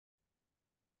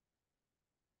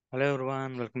Hello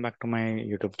everyone, welcome back to my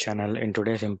YouTube channel. In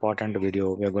today's important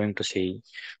video, we are going to see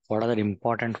what are the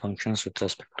important functions with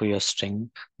respect to your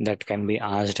string that can be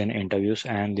asked in interviews,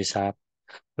 and these are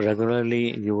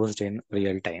regularly used in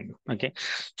real time. Okay,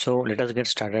 so let us get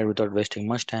started without wasting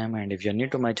much time. And if you're new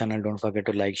to my channel, don't forget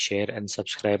to like, share, and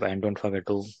subscribe, and don't forget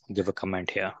to give a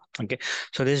comment here. Okay,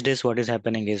 so these days, what is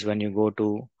happening is when you go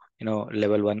to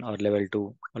level 1 or level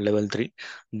 2 or level 3,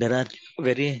 there are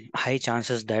very high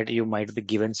chances that you might be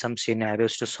given some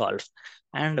scenarios to solve.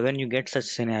 And when you get such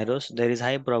scenarios, there is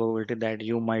high probability that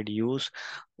you might use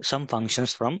some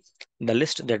functions from the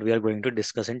list that we are going to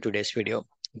discuss in today's video.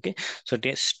 Okay, so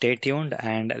stay tuned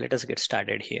and let us get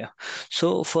started here.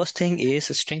 So first thing is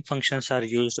string functions are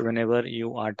used whenever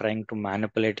you are trying to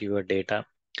manipulate your data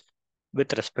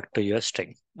with respect to your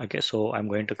string. Okay, so I'm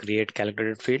going to create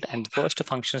calculated field, and the first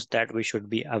functions that we should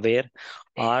be aware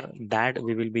are that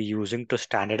we will be using to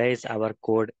standardize our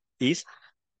code is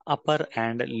upper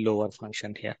and lower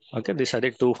function here. Okay, these are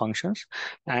the two functions,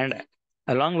 and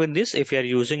along with this, if you are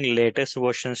using latest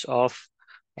versions of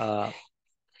uh,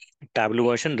 Tableau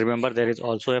version, remember there is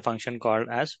also a function called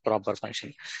as proper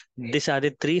function. These are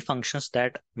the three functions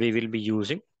that we will be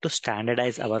using to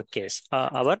standardize our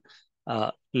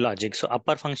logic. So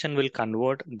upper function will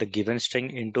convert the given string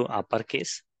into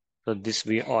uppercase. So this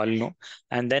we all know.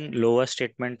 And then lower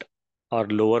statement or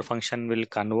lower function will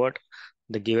convert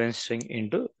the given string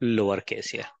into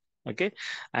lowercase here. Okay.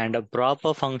 And a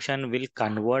proper function will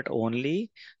convert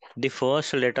only the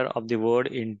first letter of the word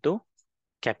into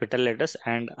capital letters,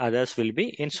 and others will be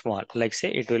in small, like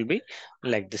say it will be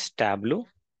like this Tableau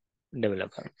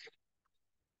developer.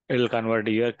 It will convert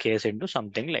your case into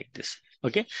something like this.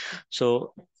 Okay,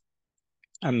 so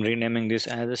I'm renaming this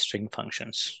as a string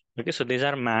functions. Okay, so these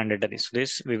are mandatory, so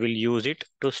this we will use it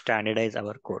to standardize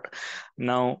our code.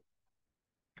 Now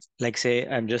like say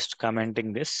I'm just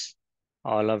commenting this,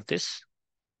 all of this,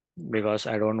 because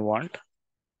I don't want,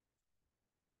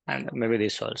 and maybe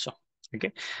this also.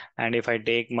 Okay, and if I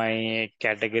take my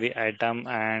category item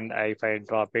and if I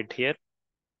drop it here,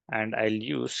 and I'll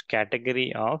use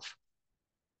category of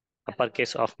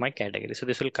uppercase of my category. So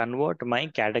this will convert my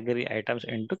category items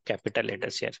into capital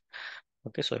letters here.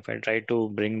 Okay, so if I try to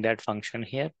bring that function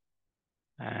here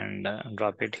and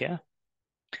drop it here,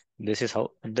 this is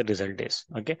how the result is.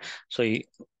 Okay, so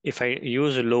if I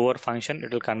use lower function,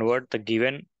 it will convert the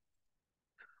given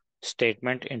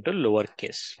statement into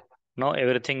lowercase. Now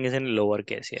everything is in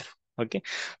lowercase here. Okay,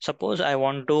 suppose I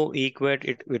want to equate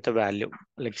it with a value.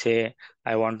 Like say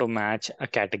I want to match a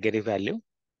category value,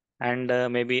 and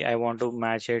maybe I want to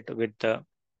match it with the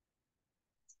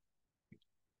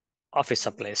office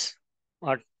supplies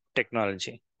or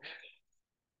technology,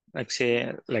 like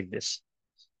say like this.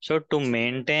 So to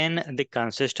maintain the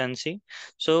consistency,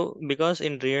 so because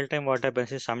in real time what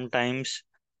happens is sometimes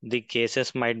the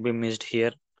cases might be missed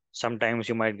here. Sometimes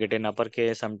you might get in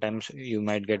uppercase, sometimes you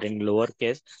might get in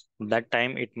lowercase. That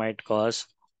time it might cause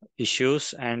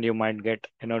issues, and you might get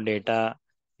data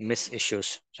miss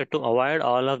issues. So to avoid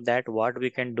all of that, what we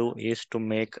can do is to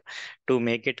make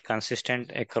it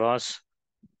consistent across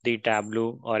the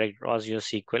Tableau or across your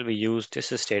SQL. We use this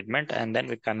statement, and then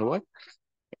we convert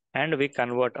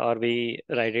or we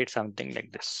write it something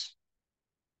like this.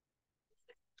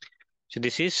 So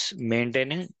this is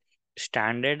maintaining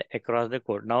standard across the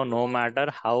code. Now, no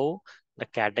matter how the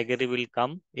category will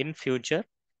come in future,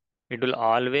 it will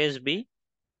always be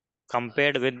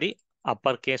compared with the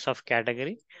uppercase of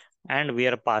category, and we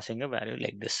are passing a value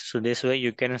like this. So this way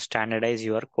you can standardize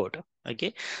your code.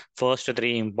 Okay, first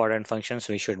three important functions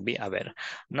we should be aware.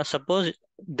 Now suppose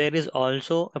there is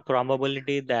also a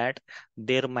probability that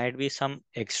there might be some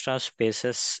extra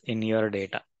spaces in your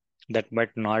data that might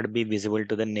not be visible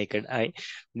to the naked eye,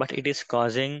 but it is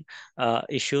causing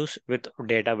issues with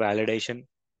data validation.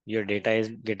 Your data is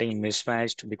getting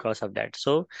mismatched because of that.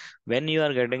 So when you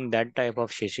are getting that type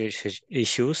of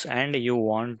issues and you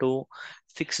want to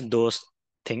fix those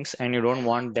things, and you don't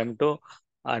want them to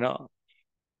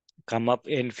come up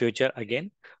in future again,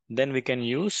 then we can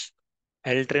use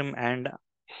LTRIM and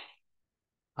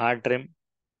RTRIM.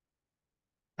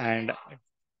 And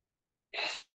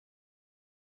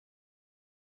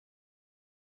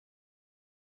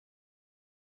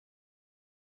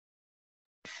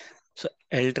so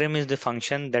LTRIM is the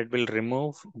function that will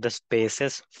remove the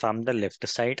spaces from the left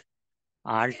side.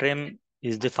 RTRIM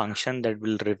is the function that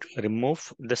will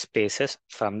remove the spaces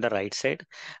from the right side,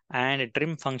 and a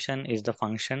trim function is the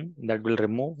function that will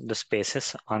remove the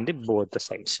spaces on the both the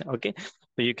sides. Okay,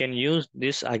 so you can use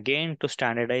this again to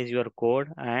standardize your code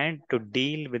and to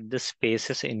deal with the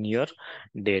spaces in your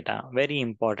data. Very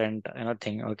important,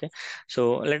 thing. Okay,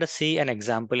 so let us see an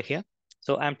example here.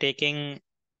 So I'm taking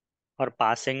or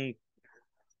passing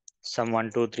some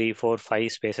 1, 2, 3, 4,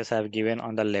 5 spaces I've given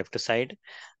on the left side,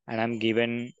 and I've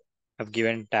given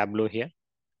Tableau here,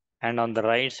 and on the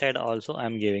right side also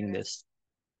I'm giving this.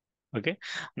 Okay,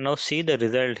 now see the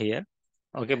result here.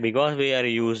 Okay, because we are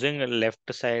using a left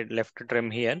side left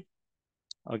trim here.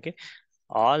 Okay,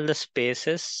 all the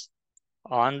spaces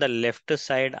on the left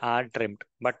side are trimmed,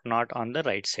 but not on the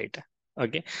right side.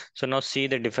 Okay, so now see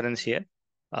the difference here.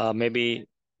 Maybe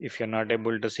if you're not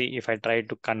able to see, if I try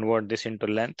to convert this into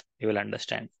length, you will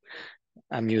understand.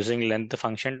 I'm using length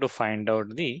function to find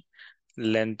out the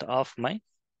length of my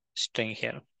string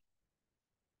here.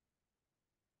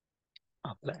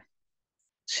 Apply.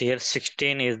 So here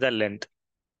 16 is the length.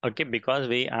 Okay, because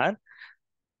we are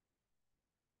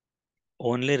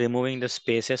only removing the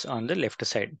spaces on the left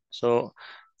side. So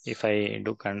if I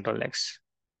do Control X,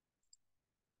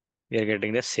 we are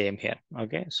getting the same here.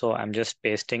 Okay, so I'm just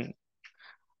pasting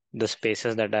the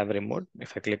spaces that I've removed.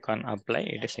 If I click on apply,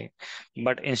 it is same.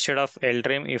 But instead of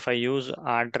LTRIM, if I use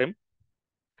RTRIM,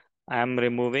 I'm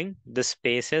removing the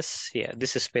spaces here.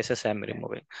 This is spaces I'm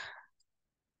removing.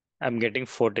 I'm getting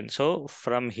 14. So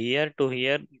from here to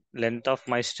here, length of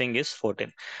my string is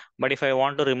 14. But if I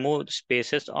want to remove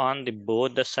spaces on the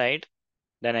both the side,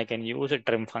 then I can use a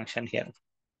trim function here.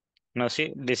 Now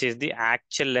see, this is the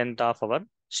actual length of our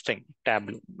string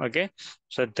Tableau. Okay,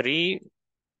 so 3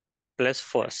 plus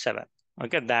 4, 7.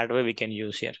 Okay, that way we can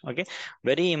use here. Okay,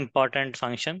 very important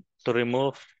function to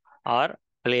remove or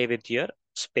play with your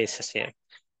spaces here.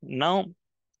 Now,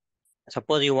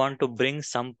 suppose you want to bring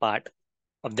some part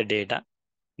of the data,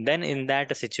 then in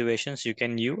that situations you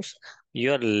can use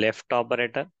your left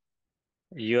operator,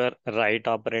 your right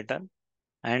operator,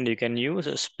 and you can use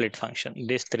a split function.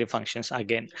 These three functions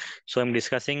again. So I'm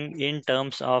discussing in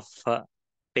terms of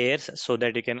pairs so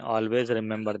that you can always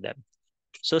remember them.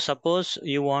 So suppose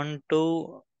you want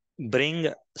to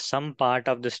bring some part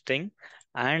of the string,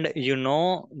 and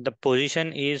the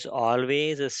position is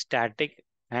always static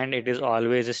and it is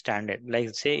always a standard.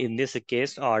 Like say in this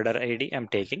case order ID I'm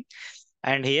taking,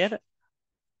 and here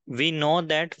we know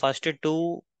that first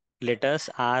two letters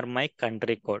are my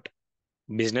country code.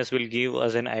 Business will give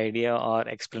us an idea or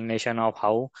explanation of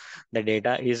how the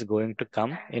data is going to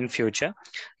come in future.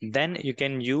 Then you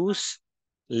can use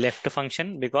left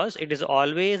function because it is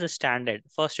always a standard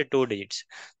first two digits.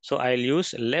 So I'll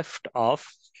use left of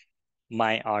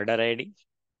my order ID,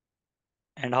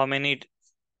 and how many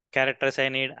characters I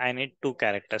need? I need two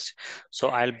characters. So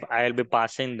I'll be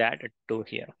passing that to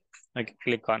here. Okay,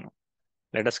 click on.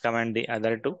 Let us comment the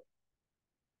other two.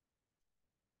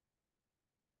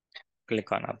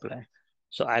 Click on apply.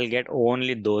 So I'll get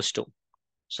only those two.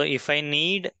 So if I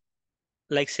need,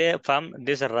 like say from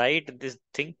this right this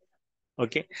thing,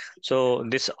 okay, so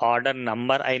this order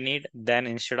number I need, then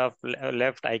instead of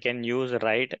left I can use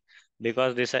right,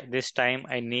 because this time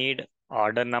I need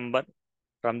order number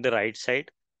from the right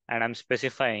side, and I'm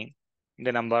specifying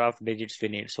the number of digits we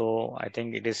need. So I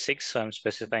think it is 6, so I'm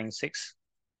specifying 6.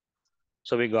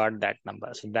 So we got that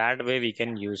number. So that way we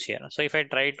can use here. So if I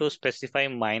try to specify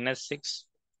 -6,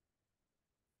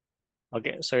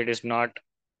 okay, so it is not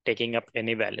taking up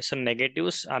any value. So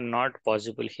negatives are not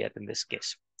possible here in this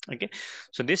case. Okay,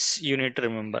 so this you need to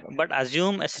remember. But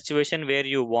assume a situation where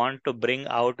you want to bring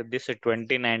out this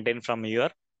 2019 from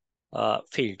your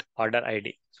field order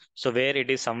ID. So where it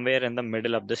is somewhere in the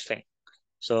middle of the string.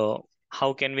 So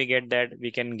how can we get that? We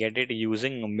can get it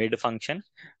using mid function,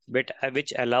 but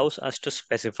which allows us to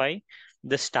specify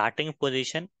the starting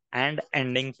position and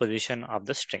ending position of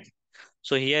the string.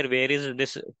 So here, where is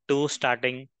this 2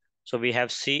 starting? So we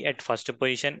have C at first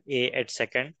position, A at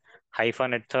second,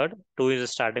 hyphen at third, 2 is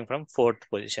starting from fourth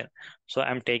position. So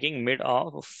I'm taking mid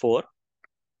of 4.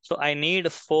 So I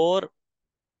need 4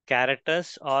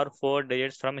 characters or 4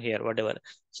 digits from here, whatever.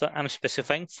 So I'm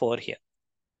specifying 4 here.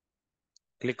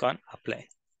 Click on apply.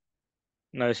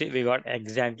 Now you see we got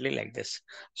exactly like this.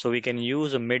 So we can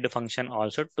use a mid function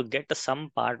also to get some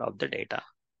part of the data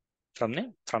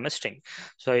from a string.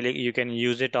 So you can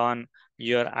use it on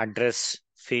your address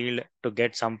field to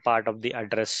get some part of the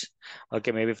address.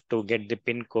 Okay, maybe to get the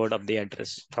pin code of the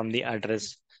address from the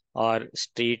address, or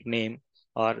street name,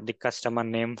 or the customer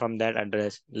name from that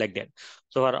address, like that.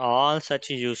 So for all such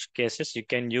use cases, you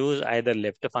can use either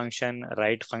left function,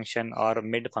 right function, or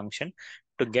mid function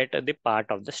to get the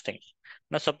part of the string.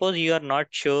 Now, suppose you are not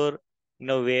sure,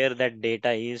 where that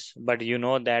data is, but you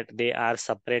know that they are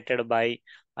separated by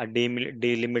a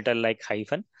delimiter like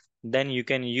hyphen, then you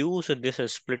can use this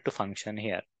split function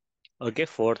here. Okay,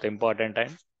 fourth important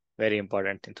and very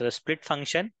important thing. So the split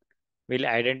function will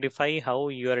identify how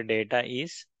your data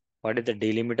is, what is the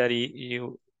delimiter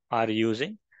you are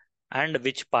using, and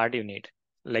which part you need.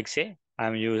 Like say,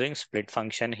 I'm using split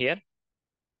function here.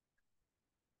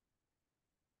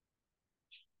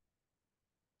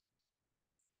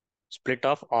 Split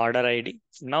of order ID.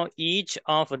 Now each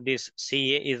of this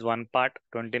CA is one part,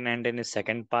 2019 is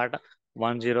second part,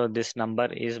 10 this number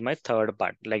is my third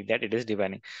part. Like that it is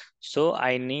dividing. So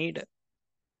I need,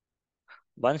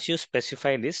 once you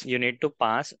specify this, you need to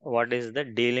pass what is the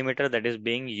delimiter that is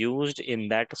being used in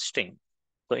that string.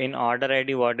 So in order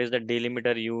ID, what is the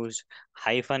delimiter used?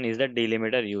 Hyphen is the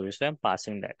delimiter used. So I'm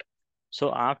passing that.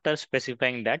 So after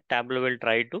specifying that, Tableau will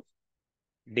try to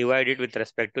divide it with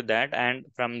respect to that. And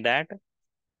from that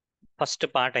first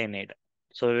part I need.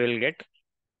 So we will get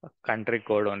a country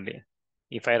code only.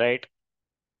 If I write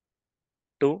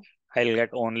 2, I'll get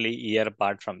only year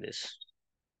part from this,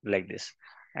 like this.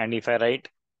 And if I write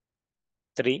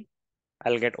 3,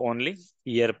 I'll get only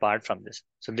year part from this.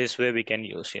 So this way we can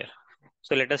use here.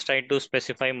 So let us try to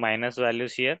specify minus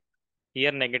values here.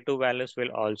 Here negative values will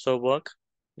also work.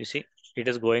 You see, it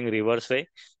is going reverse way.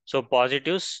 So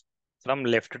positives from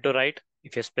left to right.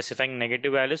 If you're specifying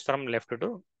negative values from left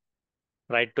to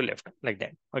right to left, like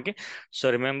that. Okay.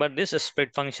 So remember this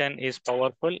split function is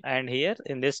powerful, and here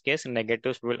in this case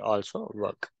negatives will also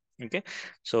work. Okay.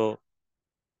 So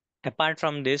apart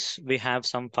from this, we have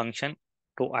some function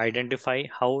to identify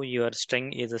how your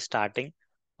string is starting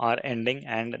or ending,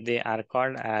 and they are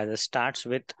called as starts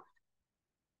with,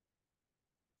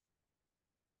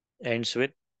 ends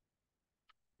with,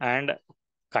 and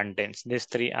contains. These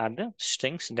three are the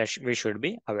strings that we should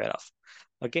be aware of.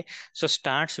 Okay, so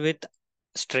starts with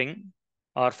string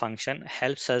or function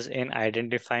helps us in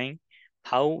identifying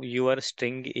how your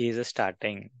string is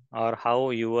starting or how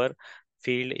your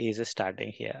field is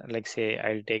starting here. Like say,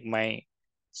 I'll take my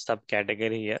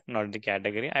subcategory here, not the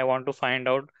category. I want to find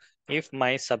out if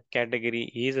my subcategory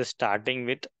is starting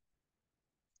with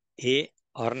A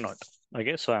or not.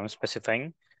 Okay, so I'm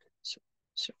specifying s-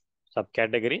 s-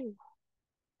 subcategory,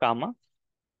 comma,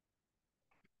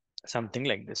 something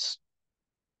like this.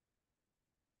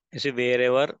 You see,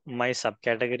 wherever my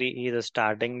subcategory is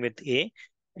starting with A,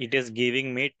 it is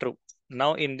giving me true.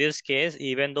 Now, in this case,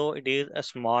 even though it is a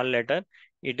small letter,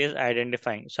 it is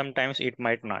identifying. Sometimes it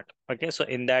might not. Okay, so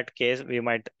in that case, we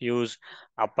might use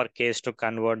uppercase to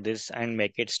convert this and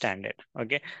make it standard.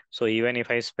 Okay, so even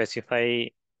if I specify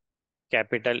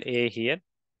capital A here,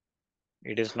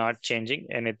 it is not changing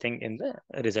anything in the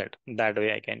result. That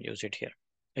way I can use it here.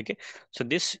 Okay, so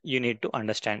this you need to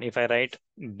understand. If I write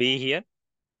B here,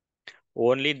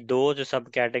 only those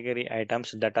subcategory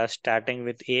items that are starting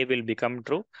with A will become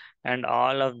true, and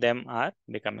all of them are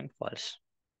becoming false.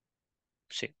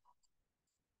 See,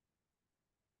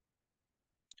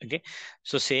 okay.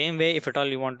 So same way, if at all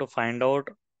you want to find out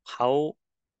how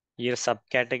your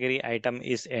subcategory item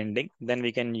is ending, then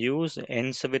we can use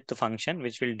ends with the function,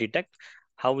 which will detect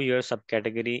how your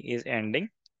subcategory is ending.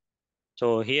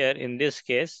 So here in this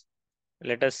case,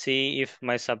 let us see if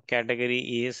my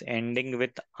subcategory is ending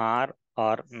with R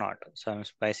or not. So I'm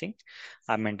splicing,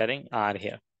 I'm entering R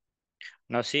here.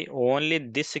 Now see, only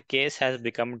this case has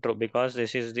become true because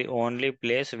this is the only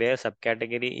place where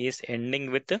subcategory is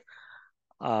ending with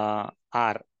R.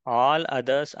 All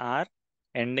others are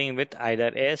ending with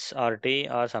either S or T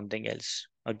or something else.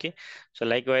 Okay. So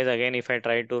likewise, again, if I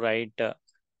try to write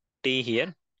T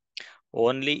here,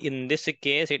 only in this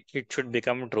case it should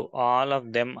become true. All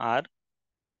of them are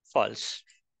false.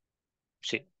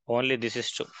 See, only this is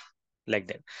true, like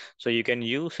that. So you can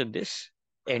use this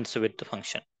ends with the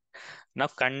function. Now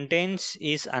contains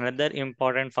is another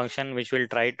important function which will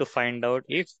try to find out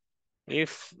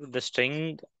if the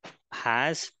string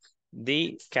has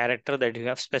the character that you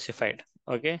have specified.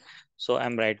 Okay, so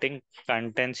I'm writing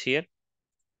contents here,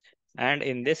 and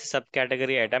in this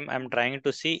subcategory item I'm trying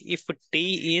to see if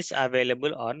T is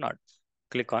available or not.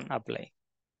 Click on apply.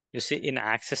 You see, in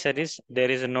accessories, there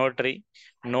is no tree,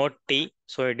 no T,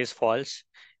 so it is false.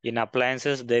 In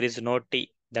appliances, there is no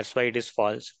T, that's why it is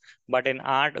false. But in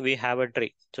art, we have a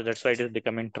tree, so that's why it is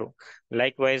becoming true.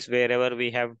 Likewise, wherever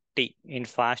we have T, in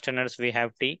fasteners, we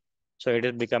have T, so it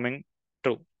is becoming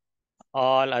true.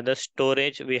 All other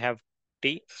storage, we have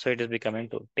T, so it is becoming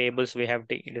true. Tables, we have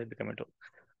T, it is becoming true.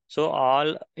 So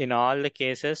in all the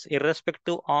cases,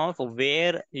 irrespective of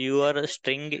where your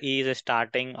string is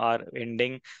starting or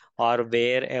ending, or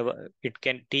wherever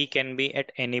T can be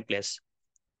at any place,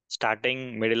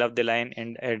 starting, middle of the line,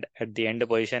 and at the end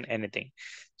position, anything.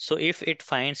 So if it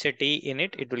finds a T in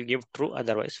it, it will give true,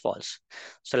 otherwise false.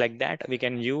 So like that, we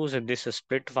can use this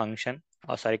split function,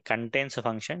 or sorry, contains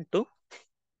function, to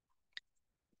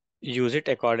use it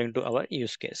according to our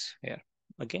use case here.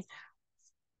 Okay.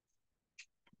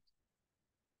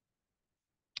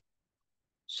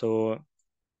 So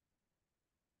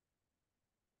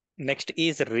next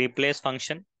is replace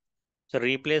function. So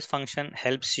replace function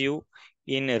helps you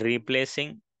in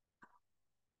replacing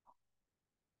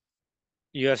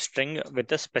your string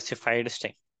with a specified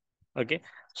string. Okay.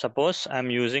 Suppose I'm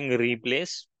using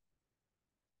replace.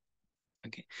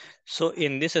 Okay. So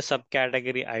in this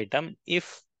subcategory item,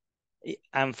 if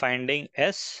I'm finding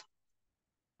S,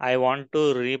 I want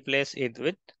to replace it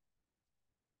with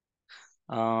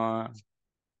uh,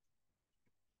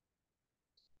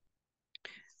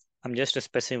 I'm just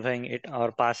specifying it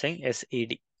or passing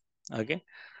SED. Okay.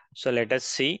 So let us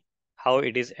see how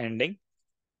it is ending.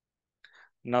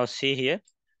 Now see here,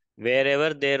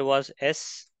 wherever there was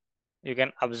S, you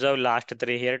can observe last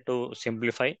three here to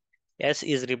simplify. S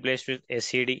is replaced with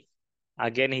SED.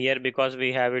 Again here, because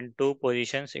we have in two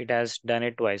positions, it has done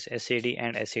it twice, SED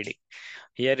and SED.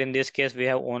 Here in this case, we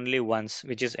have only once,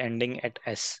 which is ending at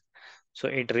S. So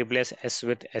it replaces S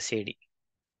with SED.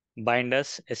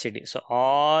 Binders SED. So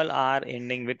all are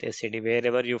ending with SED.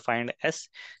 Wherever you find S,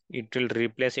 it will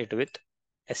replace it with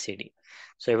SED.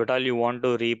 So if at all you want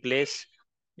to replace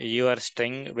your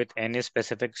string with any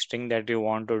specific string that you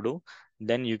want to do,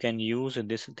 then you can use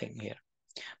this thing here.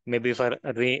 Maybe for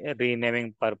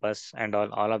renaming purpose and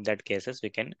all of that cases, we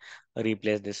can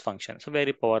replace this function. So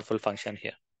very powerful function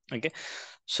here. Okay.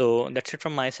 So that's it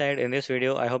from my side in this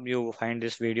video. I hope you find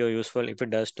this video useful. If it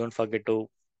does, don't forget to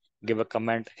give a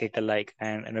comment, hit a like,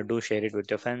 and do share it with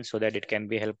your friends so that it can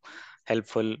be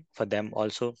helpful for them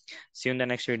also. See you in the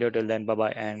next video. Till then, bye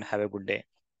bye and have a good day.